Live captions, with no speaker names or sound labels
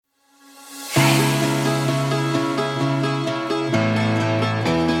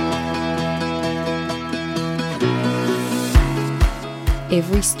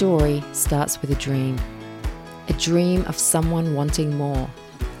Every story starts with a dream of someone wanting more,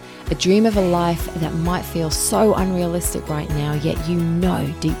 a dream of a life that might feel so unrealistic right now, yet you know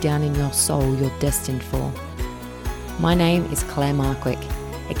deep down in your soul you're destined for. My name is Claire Markwick,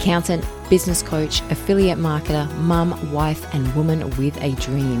 accountant, business coach, affiliate marketer, mum, wife, and woman with a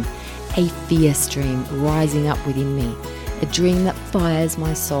dream, a fierce dream rising up within me, a dream that fires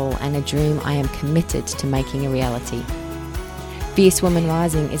my soul, and a dream I am committed to making a reality. Fierce Woman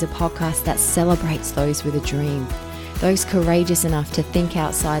Rising is a podcast that celebrates those with a dream, those courageous enough to think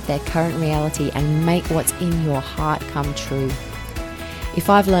outside their current reality and make what's in your heart come true. If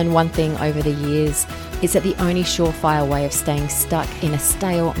I've learned one thing over the years, it's that the only surefire way of staying stuck in a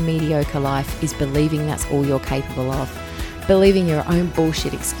stale, mediocre life is believing that's all you're capable of, believing your own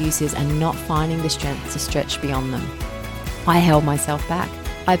bullshit excuses and not finding the strength to stretch beyond them. I held myself back.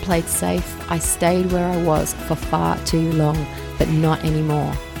 I played safe. I stayed where I was for far too long, but not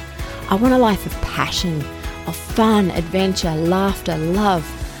anymore. I want a life of passion, of fun, adventure, laughter, love.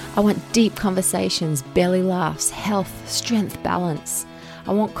 I want deep conversations, belly laughs, health, strength, balance.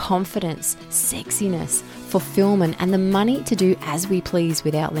 I want confidence, sexiness, fulfillment, and the money to do as we please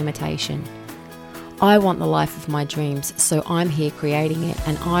without limitation. I want the life of my dreams, so I'm here creating it,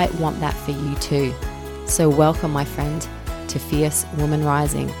 and I want that for you too. So welcome, my friend, to Fierce Woman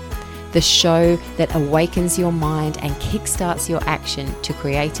Rising, the show that awakens your mind and kickstarts your action to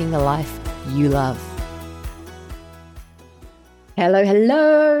creating the life you love.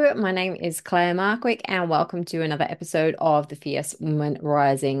 Hello. My name is Claire Markwick, and welcome to another episode of the Fierce Woman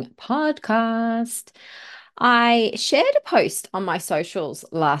Rising podcast. I shared a post on my socials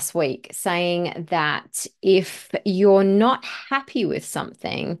last week saying that if you're not happy with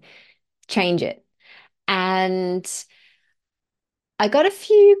something, change it. And I got a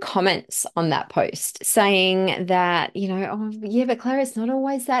few comments on that post saying that, oh, yeah, but Claire, it's not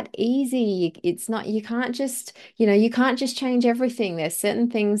always that easy. It's not, you can't just, you can't just change everything. There's certain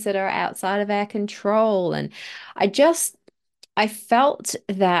things that are outside of our control. And I felt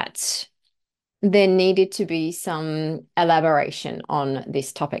that there needed to be some elaboration on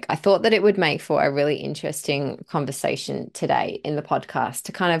this topic. I thought that it would make for a really interesting conversation today in the podcast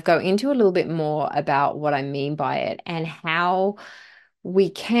to kind of go into a little bit more about what I mean by it and how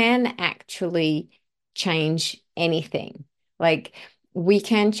we can actually change anything. Like, we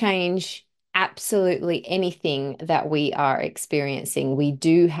can change absolutely anything that we are experiencing. We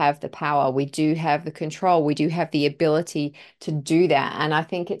do have the power, we do have the control, we do have the ability to do that. And I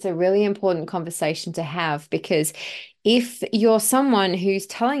think it's a really important conversation to have, because if you're someone who's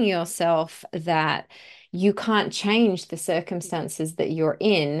telling yourself that you can't change the circumstances that you're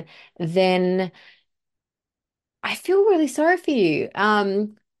in, then I feel really sorry for you.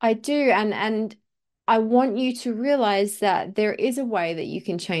 I do, and I want you to realize that there is a way that you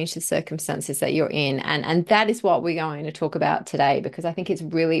can change the circumstances that you're in, and that is what we're going to talk about today, because I think it's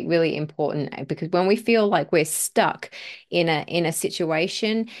really, really important. Because when we feel like we're stuck in a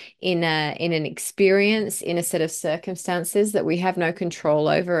situation, in an experience, in a set of circumstances that we have no control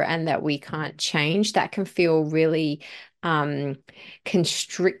over and that we can't change, that can feel really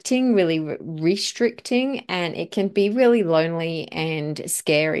constricting, really restricting, and it can be really lonely and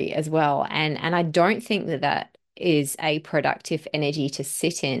scary as well. And I don't think that that is a productive energy to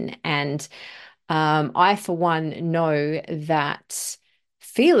sit in. And I, for one, know that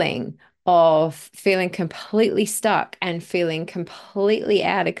feeling of feeling completely stuck and feeling completely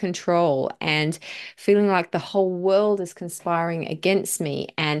out of control and feeling like the whole world is conspiring against me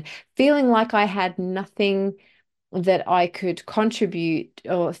and feeling like I had nothing that I could contribute,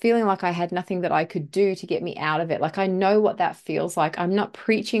 or feeling like I had nothing that I could do to get me out of it. Like, I know what that feels like. I'm not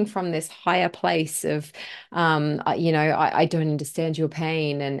preaching from this higher place of, I don't understand your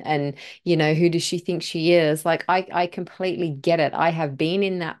pain and, who does she think she is? Like, I completely get it. I have been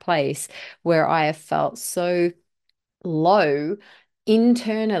in that place where I have felt so low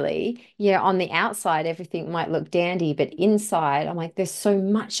internally. Yeah, on the outside everything might look dandy, but inside I'm like, there's so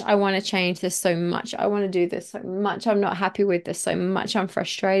much I want to change, there's so much I want to do, there's so much I'm not happy with, there's so much I'm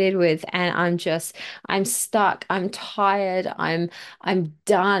frustrated with, and I'm stuck, I'm tired, I'm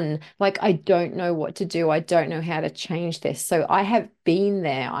done. Like, I don't know what to do, I don't know how to change this. So I have been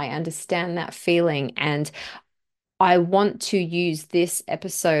there, I understand that feeling, and I want to use this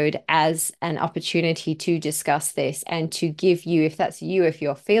episode as an opportunity to discuss this and to give you, if that's you, if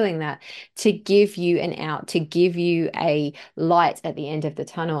you're feeling that, to give you an out, to give you a light at the end of the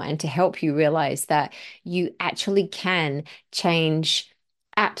tunnel, and to help you realize that you actually can change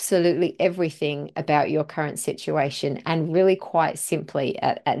absolutely everything about your current situation, and really quite simply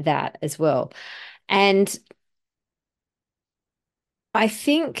at that as well. And I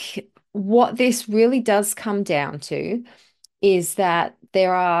think what this really does come down to is that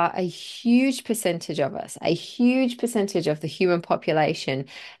there are a huge percentage of us, a huge percentage of the human population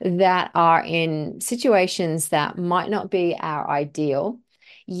that are in situations that might not be our ideal,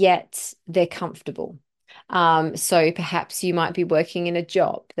 yet they're comfortable. So perhaps you might be working in a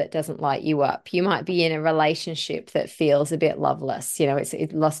job that doesn't light you up. You might be in a relationship that feels a bit loveless.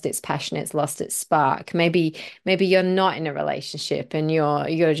 It lost its passion, it's lost its spark. Maybe you're not in a relationship and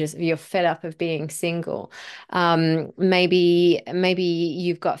you're fed up of being single. Maybe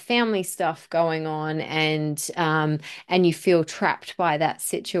you've got family stuff going on and you feel trapped by that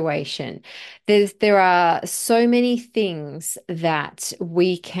situation. There are so many things that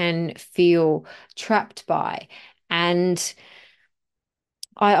we can feel trapped by. And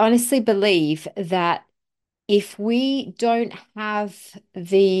I honestly believe that if we don't have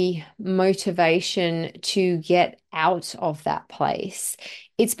the motivation to get out of that place,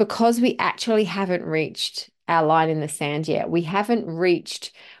 it's because we actually haven't reached our line in the sand yet. We haven't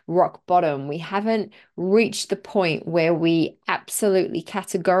reached rock bottom. We haven't reached the point where we absolutely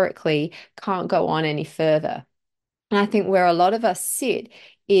categorically can't go on any further. And I think where a lot of us sit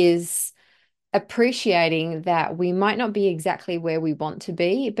is appreciating that we might not be exactly where we want to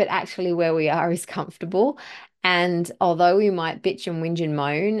be, but actually where we are is comfortable. And although we might bitch and whinge and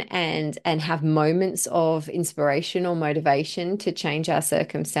moan and have moments of inspiration or motivation to change our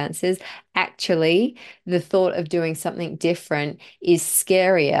circumstances, actually the thought of doing something different is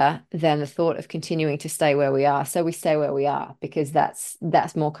scarier than the thought of continuing to stay where we are. So we stay where we are because that's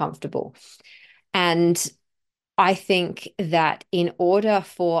more comfortable. And I think that in order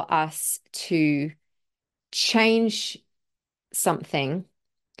for us to change something,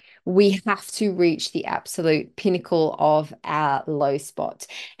 we have to reach the absolute pinnacle of our low spot.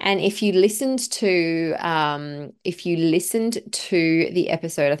 And if you listened to the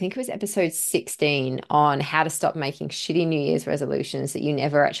episode, I think it was episode 16 on how to stop making shitty New Year's resolutions that you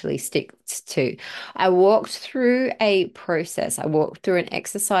never actually stick to. I walked through a process. I walked through an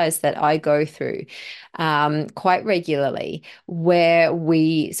exercise that I go through quite regularly where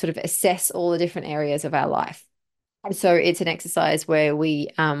we sort of assess all the different areas of our life. So it's an exercise where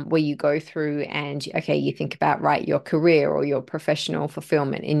you go through and okay, you think about right your career or your professional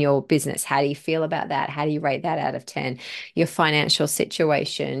fulfillment in your business. How do you feel about that? How do you rate that out of 10? Your financial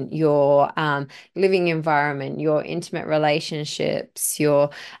situation, your living environment, your intimate relationships, your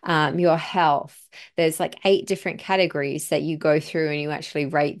health. There's like 8 different categories that you go through and you actually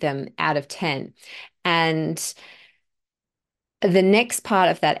rate them out of 10. And the next part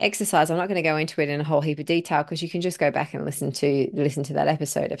of that exercise, I'm not going to go into it in a whole heap of detail because you can just go back and listen to that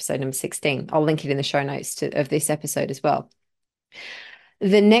episode number 16. I'll link it in the show notes of this episode as well.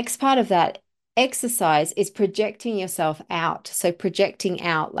 The next part of that exercise is projecting yourself out. So projecting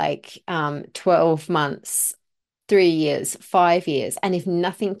out like 12 months, 3 years, 5 years. And if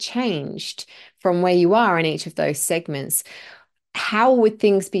nothing changed from where you are in each of those segments, how would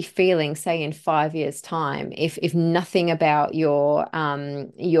things be feeling, say, in 5 years' time, if nothing about your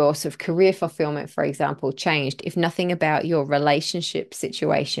sort of career fulfillment, for example, changed, if nothing about your relationship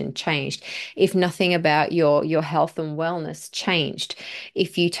situation changed, if nothing about your health and wellness changed,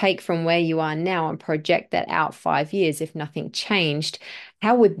 if you take from where you are now and project that out 5 years, if nothing changed,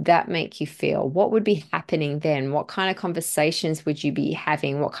 how would that make you feel? What would be happening then? What kind of conversations would you be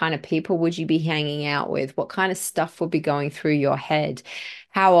having? What kind of people would you be hanging out with? What kind of stuff would be going through your head?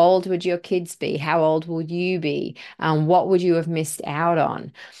 How old would your kids be? How old would you be? What would you have missed out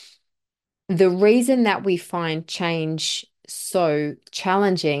on? The reason that we find change so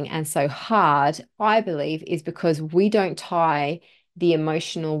challenging and so hard, I believe, is because we don't tie the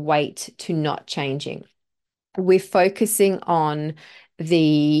emotional weight to not changing. We're focusing on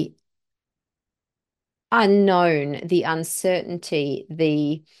the unknown, the uncertainty,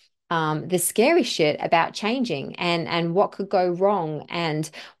 the scary shit about changing and what could go wrong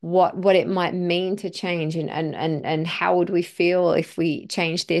and what it might mean to change and how would we feel if we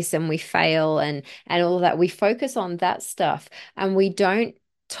change this and we fail and all of that. We focus on that stuff and we don't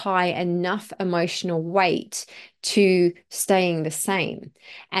tie enough emotional weight to staying the same.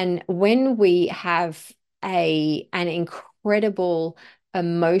 And when we have an incredible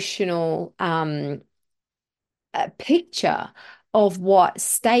emotional a picture of what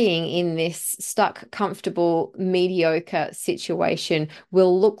staying in this stuck, comfortable, mediocre situation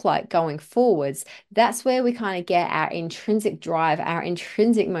will look like going forwards, that's where we kind of get our intrinsic drive, our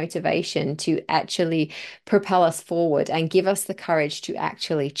intrinsic motivation to actually propel us forward and give us the courage to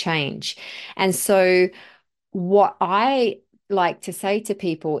actually change. And so, what I like to say to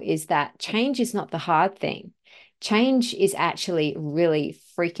people is that change is not the hard thing. change is actually really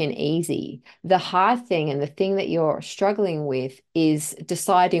freaking easy. The hard thing and the thing that you're struggling with is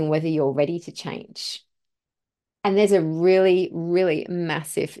deciding whether you're ready to change. And there's a really, really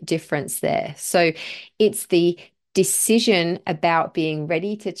massive difference there. So it's the decision about being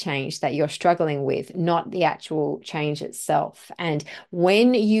ready to change that you're struggling with, not the actual change itself. And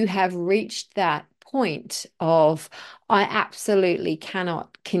when you have reached that point of, I absolutely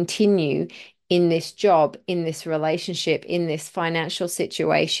cannot continue in this job, in this relationship, in this financial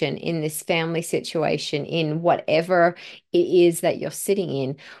situation, in this family situation, in whatever it is that you're sitting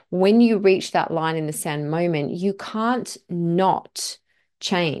in, when you reach that line in the sand moment, you can't not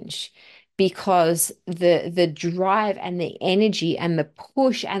change because the drive and the energy and the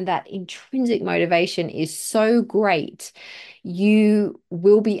push and that intrinsic motivation is so great. You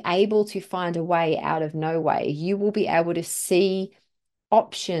will be able to find a way out of no way. You will be able to see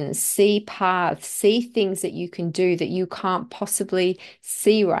options, see paths, see things that you can do that you can't possibly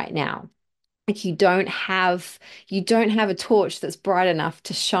see right now. Like you don't have a torch that's bright enough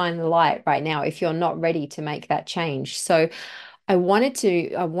to shine the light right now if you're not ready to make that change. So I wanted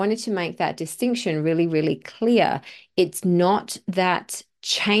to make that distinction really, really clear. It's not that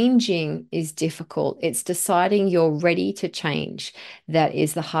changing is difficult. It's deciding you're ready to change that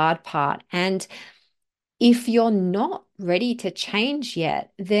is the hard part. And if you're not ready to change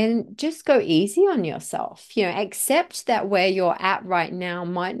yet, then just go easy on yourself. Accept that where you're at right now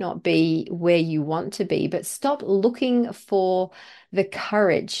might not be where you want to be, but stop looking for the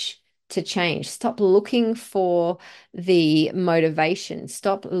courage to change. Stop looking for the motivation.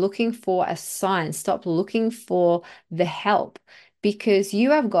 Stop looking for a sign. Stop looking for the help because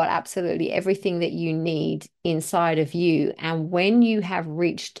you have got absolutely everything that you need inside of you. And when you have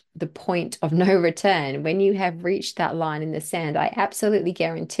reached the point of no return, when you have reached that line in the sand, I absolutely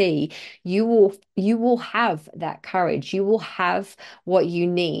guarantee you will have that courage. You will have what you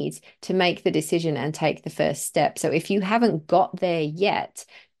need to make the decision and take the first step. So if you haven't got there yet,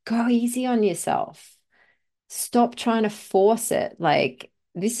 go easy on yourself. Stop trying to force it. Like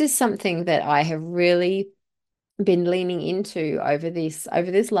this is something that I have really been leaning into over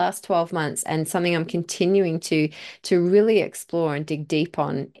this last 12 months and something I'm continuing to really explore and dig deep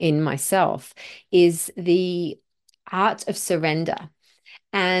on in myself is the art of surrender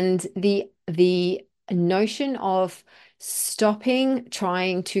and the notion of stopping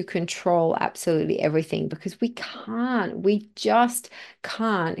trying to control absolutely everything because we just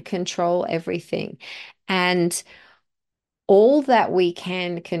can't control everything. And all that we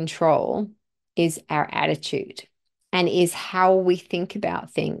can control is our attitude and is how we think about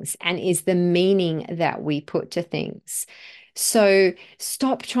things and is the meaning that we put to things. So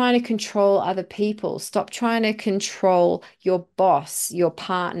stop trying to control other people. Stop trying to control your boss, your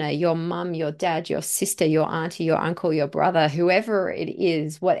partner, your mum, your dad, your sister, your auntie, your uncle, your brother, whoever it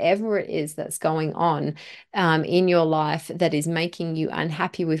is, whatever it is that's going on in your life that is making you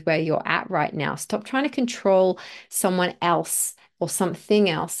unhappy with where you're at right now. Stop trying to control someone else or something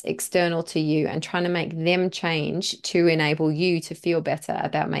else external to you and trying to make them change to enable you to feel better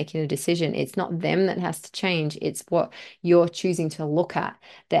about making a decision. It's not them that has to change, it's what you're choosing to look at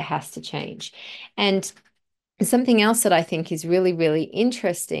that has to change. And something else that I think is really, really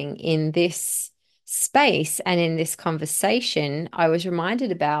interesting in this space and in this conversation, I was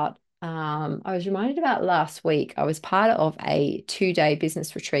reminded about last week. I was part of a 2-day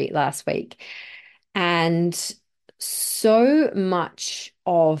business retreat last week. And so much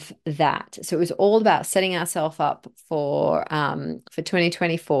of that. So it was all about setting ourselves up for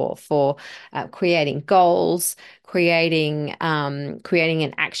 2024, for creating goals, creating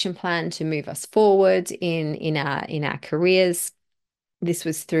an action plan to move us forward in our careers. This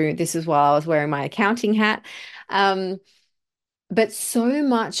is while I was wearing my accounting hat. Um, but so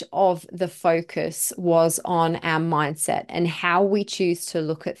much of the focus was on our mindset and how we choose to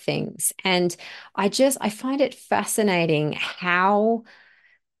look at things. And I find it fascinating how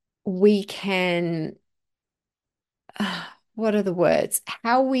we can, what are the words?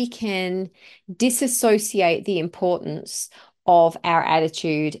 How we can disassociate the importance of our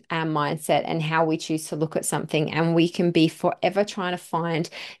attitude, our mindset, and how we choose to look at something. And we can be forever trying to find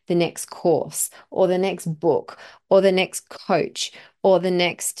the next course or the next book or the next coach or the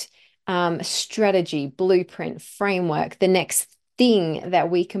next strategy, blueprint, framework, the next thing that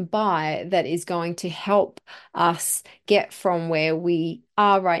we can buy that is going to help us get from where we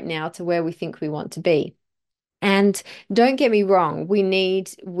are right now to where we think we want to be. And don't get me wrong, we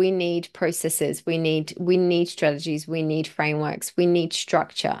need processes, we need strategies, we need frameworks, we need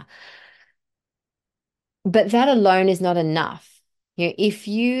structure. But that alone is not enough. If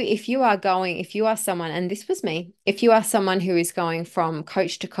you are someone, and this was me, if you are someone who is going from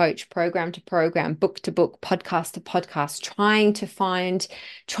coach to coach, program to program, book to book, podcast to podcast, trying to find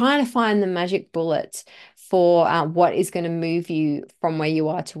the magic bullet for what is going to move you from where you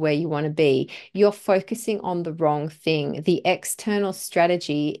are to where you want to be, you're focusing on the wrong thing. The external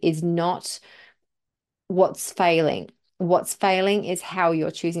strategy is not what's failing. What's failing is how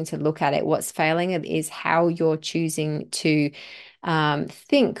you're choosing to look at it. What's failing is how you're choosing to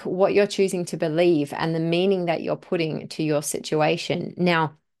think, what you're choosing to believe, and the meaning that you're putting to your situation.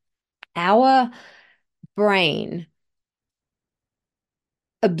 Now, our brain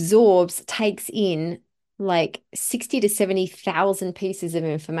takes in like 60 to 70,000 pieces of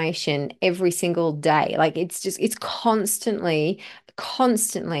information every single day. Like it's constantly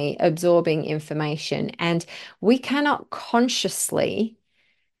absorbing information. And we cannot consciously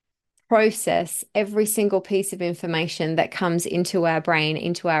process every single piece of information that comes into our brain,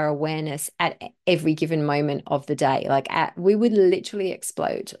 into our awareness at every given moment of the day. We would literally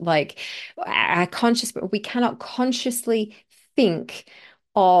explode. Like we cannot consciously think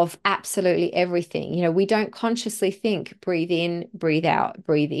of absolutely everything. We don't consciously think, breathe in, breathe out,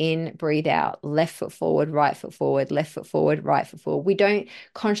 breathe in, breathe out, left foot forward, right foot forward, left foot forward, right foot forward. We don't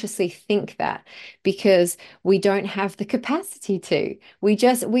consciously think that because we don't have the capacity to. We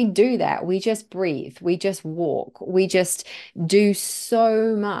do that. We just breathe. We just walk. We just do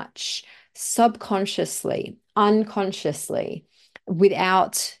so much subconsciously, unconsciously,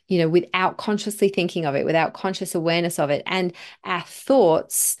 without consciously thinking of it, without conscious awareness of it. And our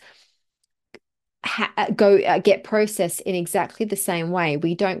thoughts go get processed in exactly the same way.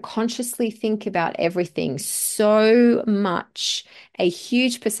 We don't consciously think about everything so much. A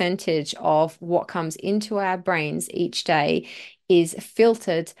huge percentage of what comes into our brains each day is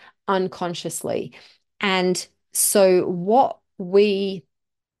filtered unconsciously. And so what we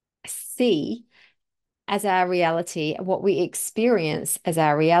see as our reality, what we experience as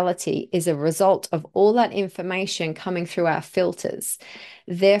our reality is a result of all that information coming through our filters.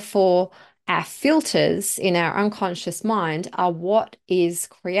 Therefore, our filters in our unconscious mind are what is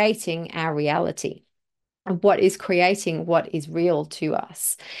creating our reality, and what is creating what is real to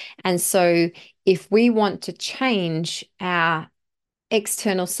us. And so, if we want to change our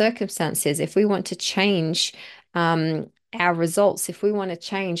external circumstances, if we want to change our results, if we want to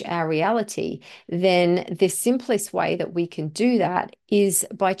change our reality, then the simplest way that we can do that is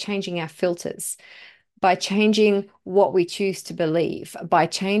by changing our filters, by changing what we choose to believe, by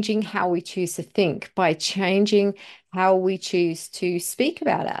changing how we choose to think, by changing how we choose to speak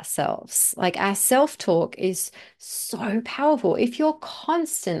about ourselves. Like our self-talk is so powerful. If you're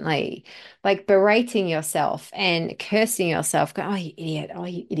constantly like berating yourself and cursing yourself, going, oh, you idiot, oh,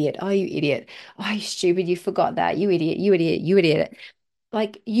 you idiot, oh, you idiot, oh, you stupid, you forgot that, you idiot, you idiot, you idiot.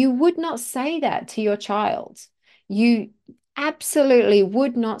 Like you would not say that to your child. You absolutely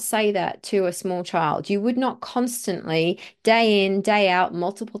would not say that to a small child. You would not constantly, day in, day out,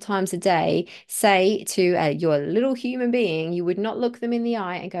 multiple times a day, say to your little human being, you would not look them in the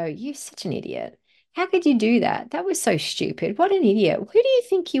eye and go, "You're such an idiot. How could you do that? That was so stupid. What an idiot. Who do you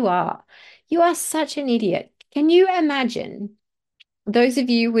think you are? You are such an idiot." Can you imagine? Those of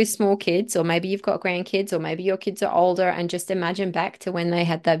you with small kids, or maybe you've got grandkids, or maybe your kids are older, and just imagine back to when they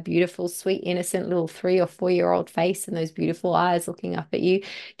had that beautiful, sweet, innocent little 3 or 4 year old face and those beautiful eyes looking up at you.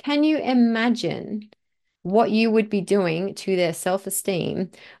 Can you imagine what you would be doing to their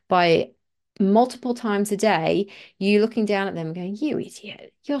self-esteem by multiple times a day, you looking down at them and going, "You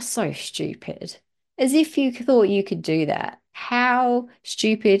idiot, you're so stupid." As if you thought you could do that. How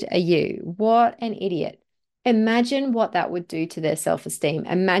stupid are you? What an idiot. Imagine what that would do to their self-esteem.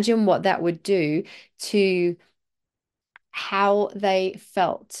 Imagine what that would do to how they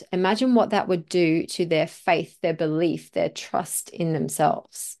felt. Imagine what that would do to their faith, their belief, their trust in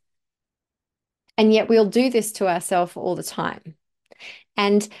themselves. And yet we'll do this to ourselves all the time.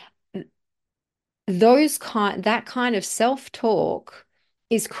 And that kind of self-talk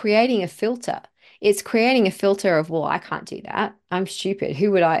is creating a filter. It's creating a filter of, well, I can't do that. I'm stupid.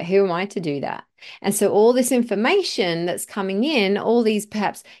 Who am I to do that? And so all this information that's coming in, all these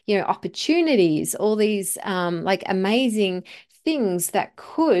perhaps, opportunities, all these like amazing things that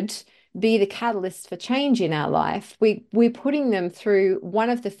could be the catalyst for change in our life, we're putting them through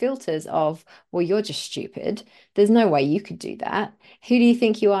one of the filters of, well, you're just stupid. There's no way you could do that. Who do you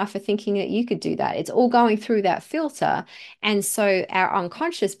think you are for thinking that you could do that? It's all going through that filter. And so our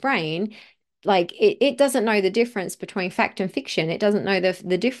unconscious brain, like it doesn't know the difference between fact and fiction. It doesn't know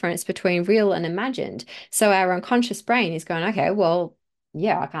the difference between real and imagined. So our unconscious brain is going, okay, well,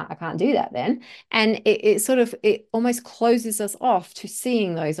 yeah, I can't do that then. And it sort of, it almost closes us off to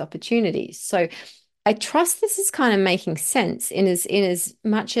seeing those opportunities. So I trust this is kind of making sense in as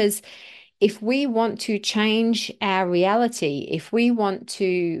much as if we want to change our reality, if we want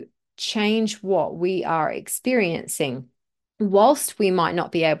to change what we are experiencing, whilst we might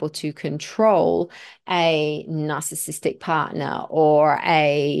not be able to control a narcissistic partner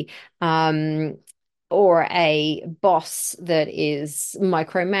um, or a boss that is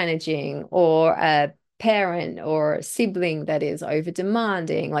micromanaging or a parent or a sibling that is over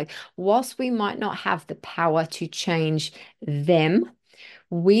demanding, like whilst we might not have the power to change them,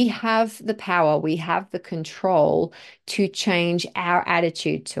 we have the power, we have the control to change our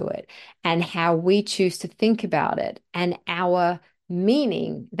attitude to it and how we choose to think about it and our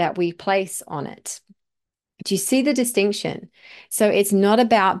meaning that we place on it. Do you see the distinction? So it's not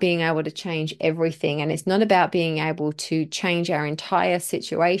about being able to change everything, and it's not about being able to change our entire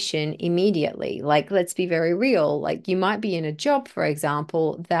situation immediately. Like, let's be very real. Like, you might be in a job, for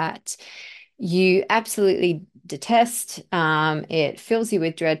example, that you absolutely detest. It fills you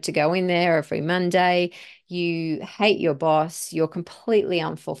with dread to go in there every Monday. You hate your boss. You're completely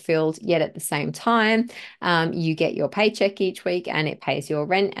unfulfilled, yet at the same time, you get your paycheck each week and it pays your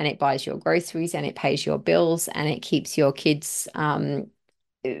rent and it buys your groceries and it pays your bills and it keeps your kids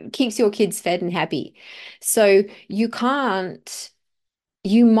fed and happy. So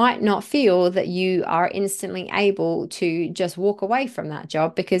you might not feel that you are instantly able to just walk away from that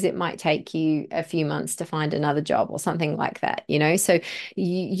job because it might take you a few months to find another job or something like that, you know? So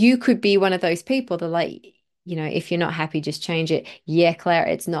you could be one of those people that like, if you're not happy, just change it. Yeah, Claire,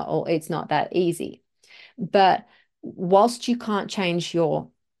 it's not that easy. But whilst you can't change your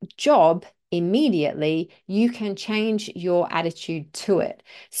job immediately, you can change your attitude to it.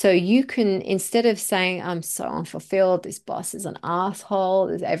 So you can, instead of saying, I'm so unfulfilled, this boss is an asshole,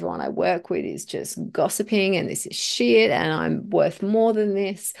 there's everyone I work with is just gossiping and this is shit and I'm worth more than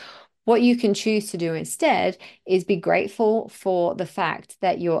this. What you can choose to do instead is be grateful for the fact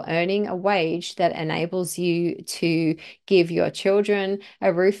that you're earning a wage that enables you to give your children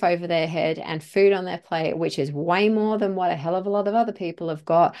a roof over their head and food on their plate, which is way more than what a hell of a lot of other people have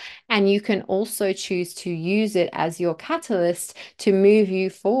got. And you can also choose to use it as your catalyst to move you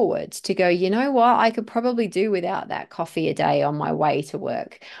forward, to go, you know what, I could probably do without that coffee a day on my way to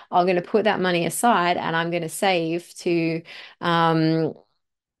work. I'm going to put that money aside and I'm going to save to um,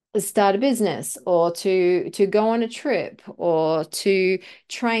 start a business or to go on a trip or to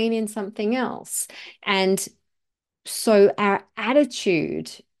train in something else. And so our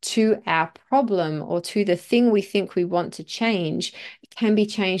attitude to our problem or to the thing we think we want to change can be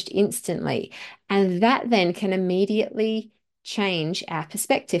changed instantly. And that then can immediately change our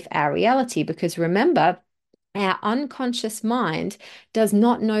perspective, our reality, because remember, our unconscious mind does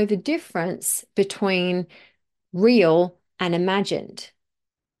not know the difference between real and imagined.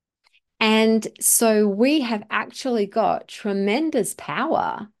 And so we have actually got tremendous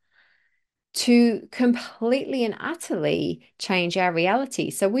power to completely and utterly change our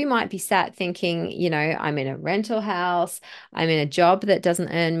reality. So we might be sat thinking, I'm in a rental house, I'm in a job that doesn't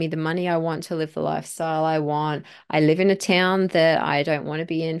earn me the money I want to live the lifestyle I want. I live in a town that I don't want to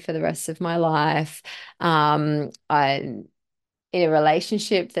be in for the rest of my life. I'm in a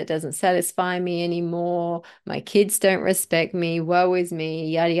relationship that doesn't satisfy me anymore. My kids don't respect me. Woe is me,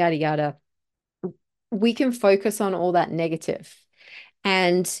 yada, yada, yada. We can focus on all that negative.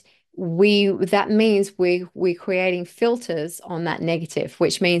 And that means we're creating filters on that negative,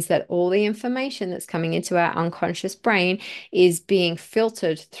 which means that all the information that's coming into our unconscious brain is being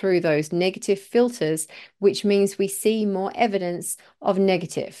filtered through those negative filters, which means we see more evidence of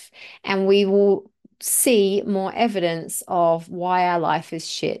negative, and we will see more evidence of why our life is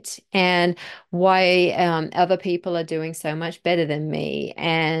shit and why other people are doing so much better than me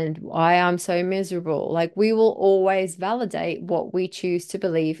and why I'm so miserable. Like, we will always validate what we choose to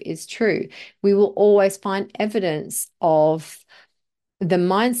believe is true. We will always find evidence of the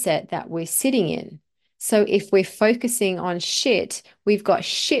mindset that we're sitting in. So if we're focusing on shit, we've got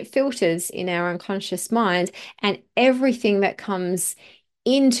shit filters in our unconscious mind, and everything that comes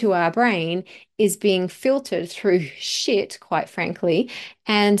into our brain is being filtered through shit, quite frankly.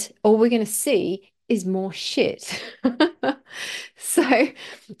 And all we're going to see is more shit. So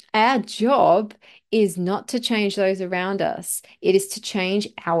our job is not to change those around us. It is to change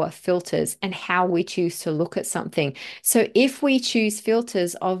our filters and how we choose to look at something. So if we choose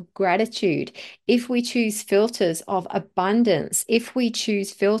filters of gratitude, if we choose filters of abundance, if we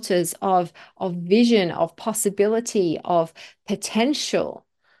choose filters of vision, of possibility, of potential,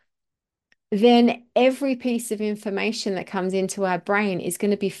 then every piece of information that comes into our brain is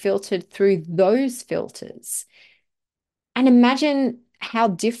going to be filtered through those filters. And imagine how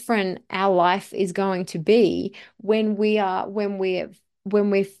different our life is going to be when we're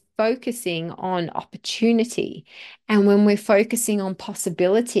focusing on opportunity, and when we're focusing on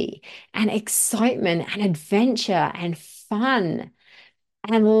possibility and excitement and adventure and fun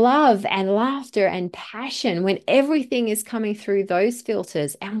and love and laughter and passion, when everything is coming through those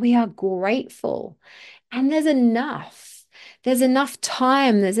filters and we are grateful, and there's enough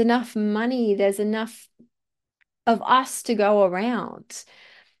time, there's enough money, there's enough of us to go around.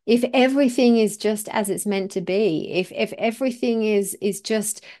 If everything is just as it's meant to be, if everything is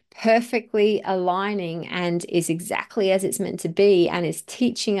just perfectly aligning and is exactly as it's meant to be and is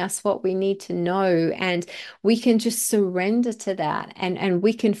teaching us what we need to know, and we can just surrender to that, and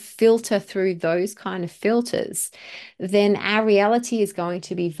we can filter through those kind of filters, then our reality is going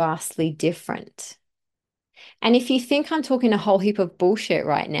to be vastly different. And if you think I'm talking a whole heap of bullshit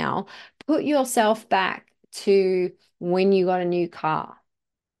right now, put yourself back to when you got a new car,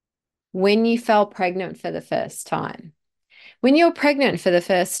 when you fell pregnant for the first time. When you're pregnant for the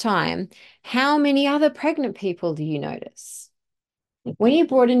first time, how many other pregnant people do you notice? When you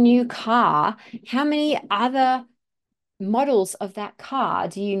bought a new car, how many other models of that car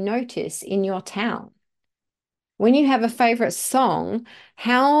do you notice in your town? When you have a favorite song,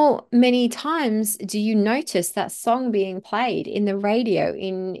 how many times do you notice that song being played in the radio,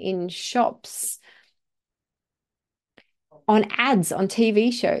 in shops, on ads, on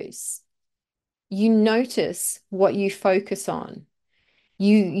TV shows? You notice what you focus on.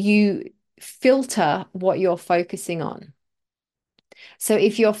 You filter what you're focusing on. So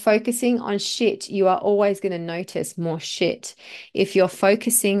if you're focusing on shit, you are always going to notice more shit. If you're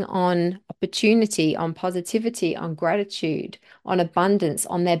focusing on opportunity, on positivity, on gratitude, on abundance,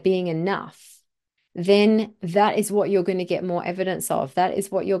 on there being enough, then that is what you're going to get more evidence of. That is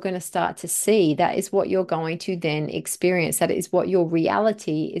what you're going to start to see. That is what you're going to then experience. That is what your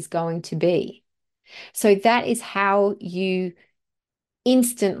reality is going to be. So that is how you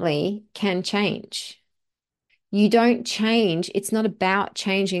instantly can change. You don't change. It's not about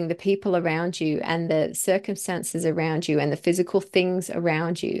changing the people around you and the circumstances around you and the physical things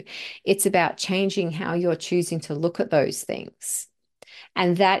around you. It's about changing how you're choosing to look at those things.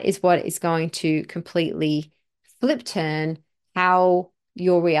 And that is what is going to completely flip turn how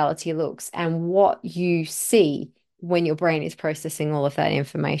your reality looks and what you see when your brain is processing all of that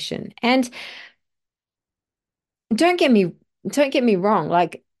information. And don't get me don't get me wrong,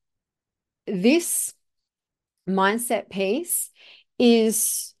 like this mindset piece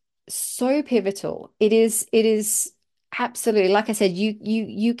is so pivotal. It is absolutely, like I said,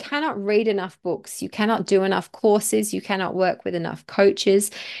 you cannot read enough books, you cannot do enough courses, you cannot work with enough coaches,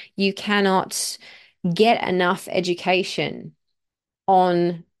 you cannot get enough education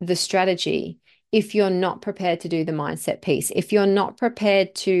on the strategy if you're not prepared to do the mindset piece, if you're not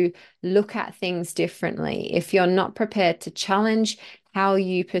prepared to look at things differently, if you're not prepared to challenge how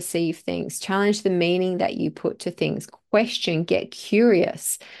you perceive things, challenge the meaning that you put to things, question, get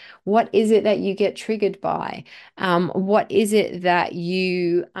curious. What is it that you get triggered by? What is it that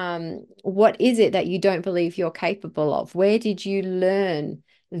you don't believe you're capable of? Where did you learn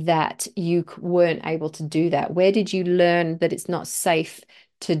that you weren't able to do that? Where did you learn that it's not safe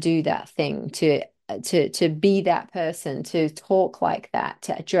to do that thing, to be that person, to talk like that,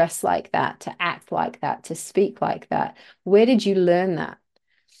 to dress like that, to act like that, to speak like that? Where did you learn that?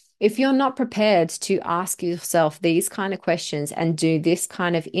 If you're not prepared to ask yourself these kind of questions and do this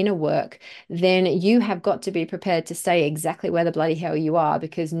kind of inner work, then you have got to be prepared to stay exactly where the bloody hell you are,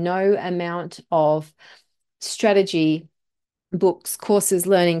 because no amount of strategy, books, courses,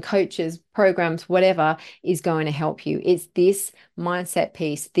 learning, coaches, programs, whatever is going to help you. It's this mindset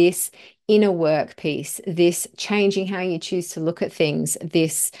piece, this inner work piece, this changing how you choose to look at things,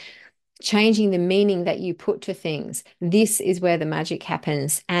 this changing the meaning that you put to things. This is where the magic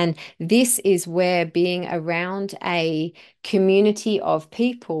happens. And this is where being around a community of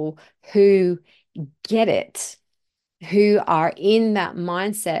people who get it, who are in that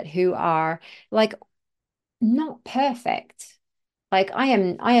mindset, who are like not perfect. Like I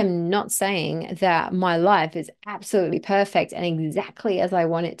am not saying that my life is absolutely perfect and exactly as I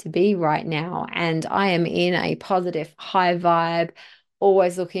want it to be right now. And I am in a positive, high vibe,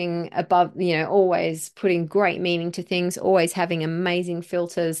 always looking above, always putting great meaning to things, always having amazing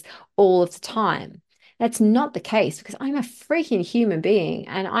filters all of the time. That's not the case, because I'm a freaking human being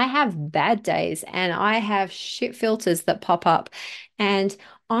and I have bad days and I have shit filters that pop up. And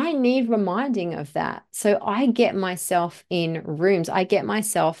I need reminding of that. So I get myself in rooms, I get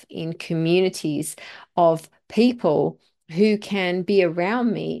myself in communities of people who can be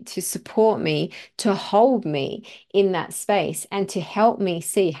around me to support me, to hold me in that space, and to help me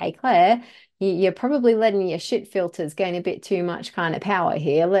see, hey, Claire, you're probably letting your shit filters gain a bit too much kind of power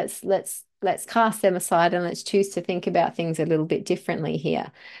here. Let's cast them aside and let's choose to think about things a little bit differently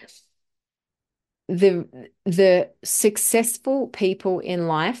here. The successful people in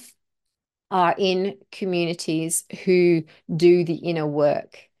life are in communities who do the inner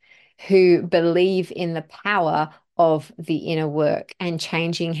work, who believe in the power of the inner work and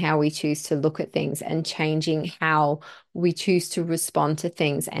changing how we choose to look at things and changing how we choose to respond to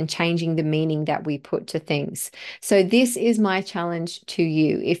things and changing the meaning that we put to things. So, this is my challenge to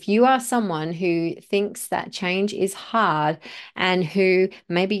you. If you are someone who thinks that change is hard and who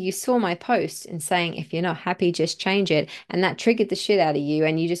maybe you saw my post and saying, if you're not happy, just change it, and that triggered the shit out of you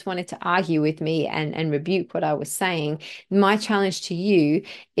and you just wanted to argue with me and rebuke what I was saying, my challenge to you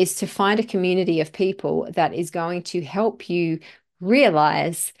is to find a community of people that is going to help you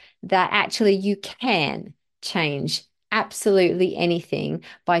realize that actually you can change absolutely anything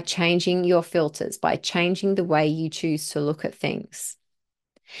by changing your filters, by changing the way you choose to look at things.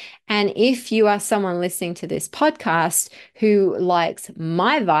 And if you are someone listening to this podcast who likes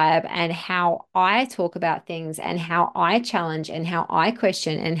my vibe and how I talk about things and how I challenge and how I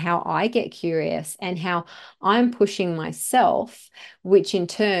question and how I get curious and how I'm pushing myself, which in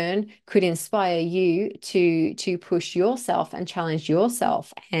turn could inspire you to push yourself and challenge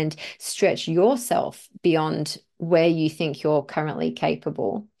yourself and stretch yourself beyond where you think you're currently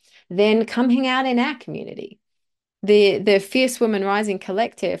capable, then come hang out in our community. The Fierce Woman Rising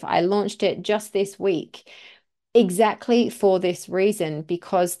Collective, I launched it just this week exactly for this reason,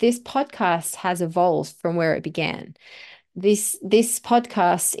 because this podcast has evolved from where it began. This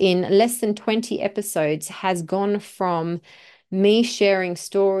podcast in less than 20 episodes has gone from me sharing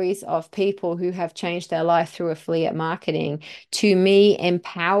stories of people who have changed their life through affiliate marketing to me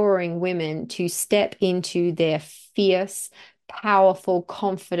empowering women to step into their fierce, powerful,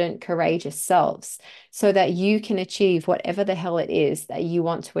 confident, courageous selves so that you can achieve whatever the hell it is that you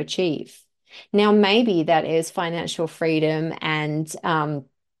want to achieve. Now, maybe that is financial freedom and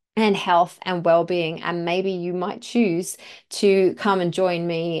health and well-being, and maybe you might choose to come and join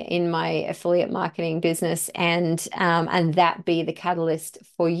me in my affiliate marketing business and that be the catalyst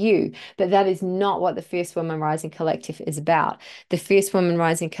for you. But that is not what the Fierce Woman Rising Collective is about. The Fierce Woman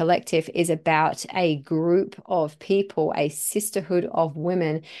Rising Collective is about a group of people, a sisterhood of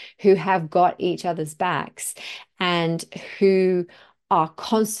women who have got each other's backs and who are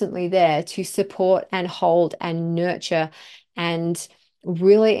constantly there to support and hold and nurture and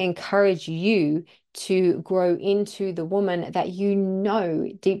really encourage you to grow into the woman that you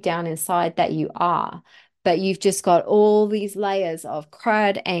know deep down inside that you are. But you've just got all these layers of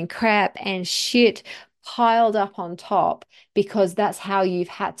crud and crap and shit piled up on top because that's how you've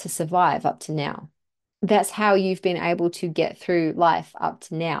had to survive up to now. That's how you've been able to get through life up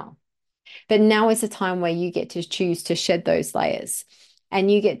to now. But now is the time where you get to choose to shed those layers and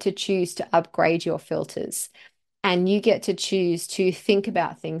you get to choose to upgrade your filters and you get to choose to think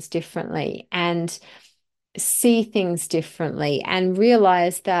about things differently and see things differently and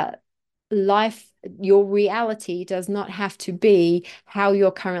realize that life, your reality does not have to be how you're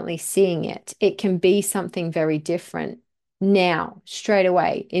currently seeing it. It can be something very different now, straight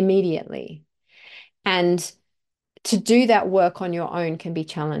away, immediately. And to do that work on your own can be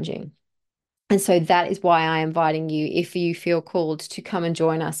challenging. And so that is why I'm inviting you, if you feel called, to come and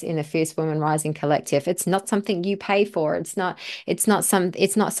join us in the Fierce Women Rising Collective. It's not something you pay for. It's not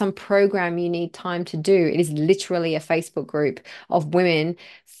some program you need time to do. It is literally a Facebook group of women,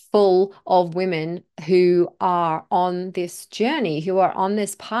 full of women who are on this journey, who are on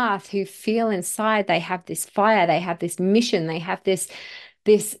this path, who feel inside they have this fire, they have this mission, they have this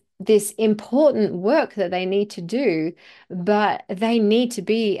important work that they need to do, but they need to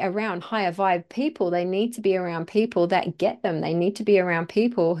be around higher vibe people. They need to be around people that get them. They need to be around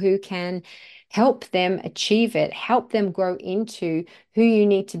people who can help them achieve it, help them grow into who you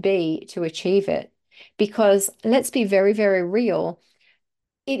need to be to achieve it. Because let's be very, very real.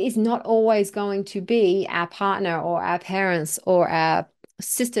 It is not always going to be our partner or our parents or our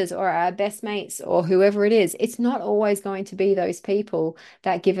sisters or our best mates or whoever it is. It's not always going to be those people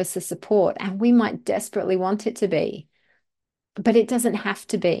that give us the support, and we might desperately want it to be, but it doesn't have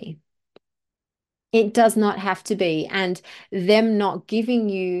to be. It does not have to be. And them not giving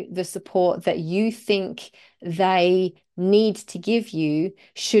you the support that you think they need to give you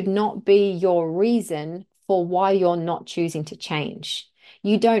should not be your reason for why you're not choosing to change.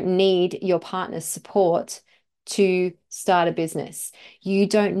 You don't need your partner's support to start a business. You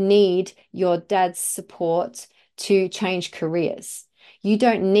don't need your dad's support to change careers. You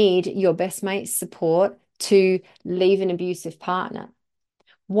don't need your best mate's support to leave an abusive partner.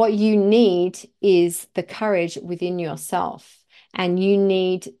 What you need is the courage within yourself, and you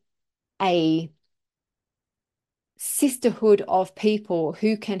need a sisterhood of people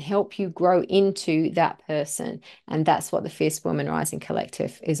who can help you grow into that person. And that's what the Fierce Woman Rising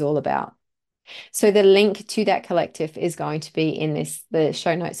Collective is all about. So the link to that collective is going to be in the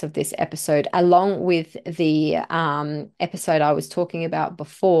show notes of this episode, along with the episode I was talking about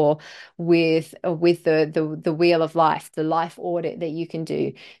before with the wheel of life, the life audit that you can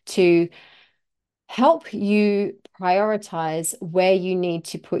do to help you prioritize where you need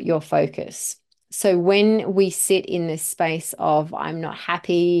to put your focus. So when we sit in this space of I'm not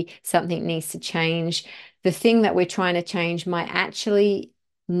happy, something needs to change, the thing that we're trying to change might actually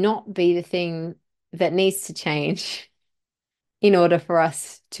not be the thing that needs to change in order for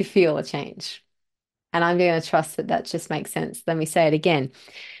us to feel a change. And I'm going to trust that that just makes sense. Let me say it again.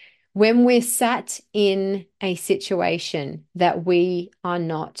 When we're sat in a situation that we are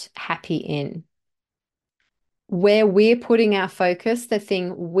not happy in, where we're putting our focus, the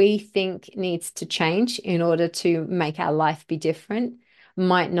thing we think needs to change in order to make our life be different,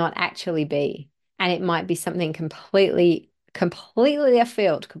 might not actually be. And it might be something completely left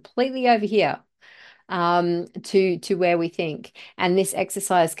field, completely over here, to where we think. And this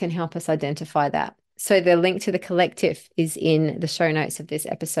exercise can help us identify that. So the link to the collective is in the show notes of this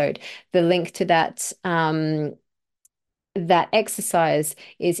episode. The link to that exercise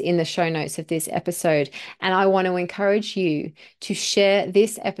is in the show notes of this episode. And I want to encourage you to share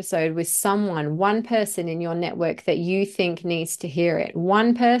this episode with someone, one person in your network that you think needs to hear it,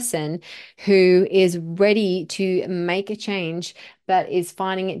 one person who is ready to make a change, but is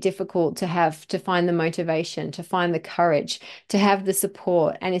finding it difficult to find the motivation, to find the courage, to have the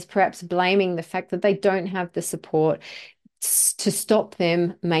support, and is perhaps blaming the fact that they don't have the support to stop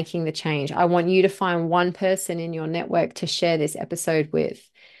them making the change. I want you to find one person in your network to share this episode with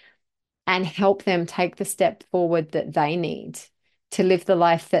and help them take the step forward that they need to live the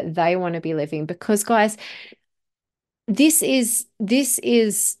life that they want to be living. Because guys, this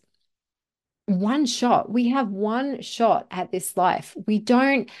is one shot. We have one shot at this life. We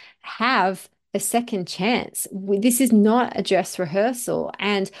don't have a second chance. This is not a dress rehearsal.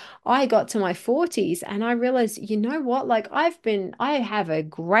 And I got to my 40s and I realized, you know what? Like I have a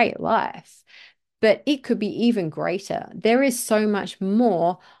great life, but it could be even greater. There is so much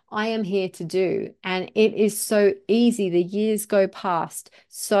more I am here to do. And it is so easy. The years go past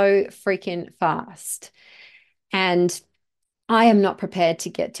so freaking fast. And I am not prepared to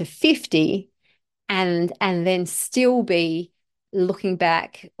get to 50 and then still be looking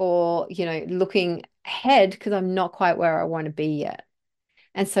back or, looking ahead because I'm not quite where I want to be yet.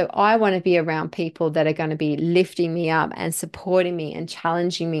 And so I want to be around people that are going to be lifting me up and supporting me and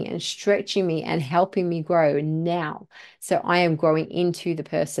challenging me and stretching me and helping me grow now. So I am growing into the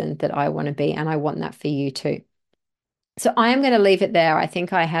person that I want to be, and I want that for you too. So I am going to leave it there. I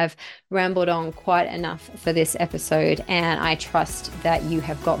think I have rambled on quite enough for this episode, and I trust that you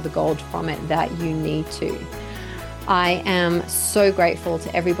have got the gold from it that you need to. I am so grateful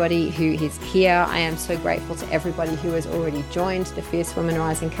to everybody who is here. I am so grateful to everybody who has already joined the Fierce Woman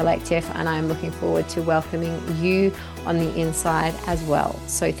Rising Collective, and I am looking forward to welcoming you on the inside as well.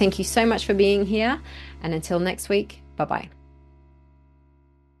 So thank you so much for being here, and until next week, bye-bye.